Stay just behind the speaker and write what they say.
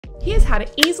Here's how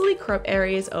to easily crop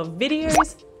areas of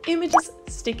videos, images,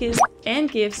 stickers,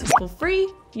 and GIFs for free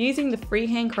using the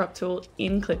freehand crop tool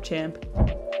in Clipchamp.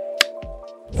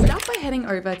 Start by heading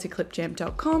over to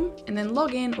clipchamp.com and then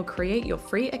log in or create your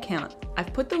free account.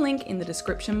 I've put the link in the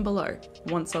description below.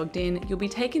 Once logged in, you'll be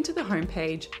taken to the home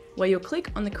page where you'll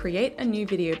click on the Create a New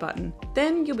Video button.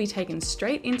 Then you'll be taken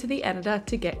straight into the editor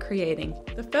to get creating.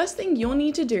 The first thing you'll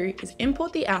need to do is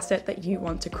import the asset that you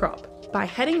want to crop by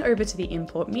heading over to the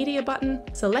Import Media button,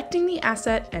 selecting the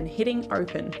asset and hitting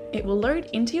Open. It will load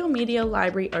into your media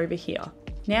library over here.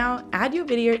 Now add your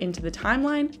video into the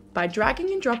timeline by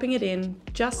dragging and dropping it in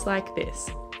just like this.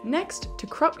 Next, to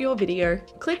crop your video,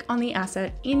 click on the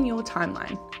asset in your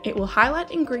timeline. It will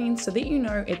highlight in green so that you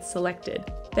know it's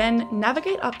selected. Then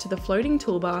navigate up to the floating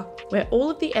toolbar where all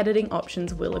of the editing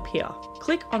options will appear.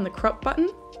 Click on the crop button,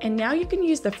 and now you can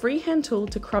use the freehand tool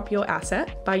to crop your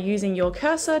asset by using your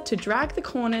cursor to drag the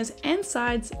corners and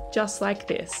sides just like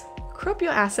this. Crop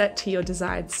your asset to your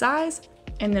desired size,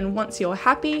 and then once you're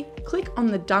happy, click on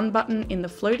the Done button in the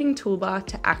floating toolbar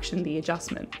to action the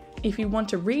adjustment. If you want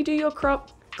to redo your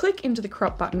crop, click into the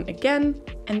crop button again,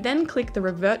 and then click the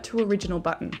Revert to Original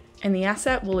button, and the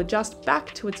asset will adjust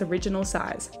back to its original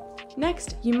size.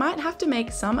 Next, you might have to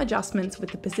make some adjustments with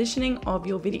the positioning of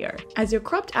your video, as your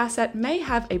cropped asset may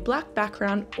have a black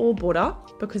background or border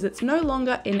because it's no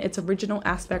longer in its original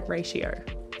aspect ratio.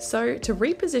 So to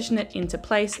reposition it into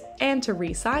place and to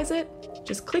resize it,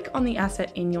 just click on the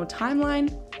asset in your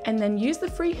timeline and then use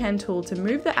the freehand tool to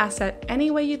move the asset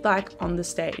anywhere you'd like on the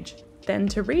stage. Then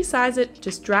to resize it,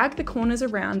 just drag the corners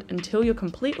around until you're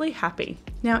completely happy.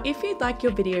 Now, if you'd like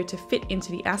your video to fit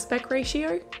into the aspect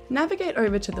ratio, navigate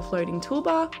over to the floating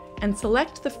toolbar and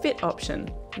select the Fit option.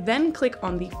 Then click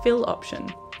on the Fill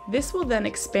option. This will then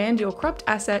expand your cropped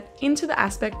asset into the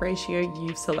aspect ratio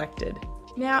you've selected.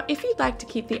 Now, if you'd like to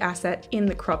keep the asset in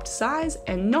the cropped size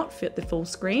and not fit the full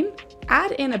screen,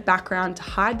 add in a background to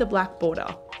hide the black border.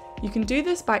 You can do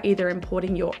this by either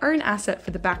importing your own asset for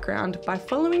the background by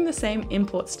following the same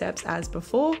import steps as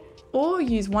before, or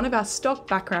use one of our stock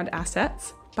background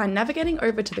assets by navigating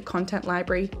over to the content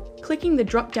library, clicking the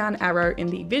drop-down arrow in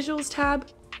the Visuals tab,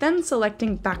 then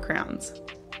selecting Backgrounds.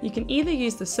 You can either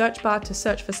use the search bar to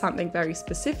search for something very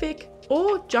specific,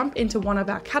 or jump into one of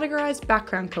our categorized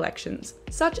background collections,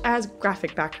 such as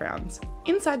graphic backgrounds.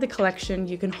 Inside the collection,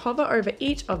 you can hover over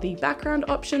each of the background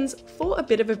options for a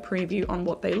bit of a preview on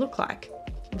what they look like.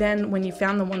 Then, when you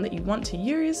found the one that you want to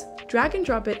use, drag and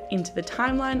drop it into the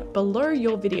timeline below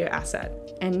your video asset.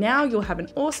 And now you'll have an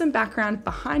awesome background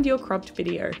behind your cropped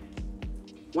video.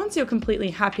 Once you're completely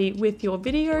happy with your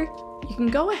video, you can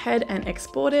go ahead and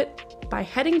export it by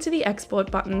heading to the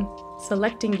Export button,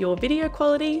 selecting your video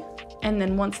quality, and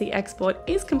then once the export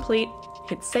is complete,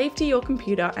 hit Save to your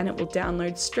computer and it will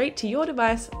download straight to your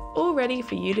device, all ready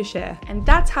for you to share. And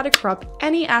that's how to crop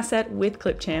any asset with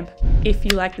Clipchamp. If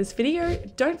you like this video,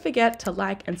 don't forget to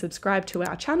like and subscribe to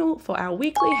our channel for our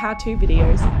weekly how-to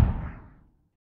videos.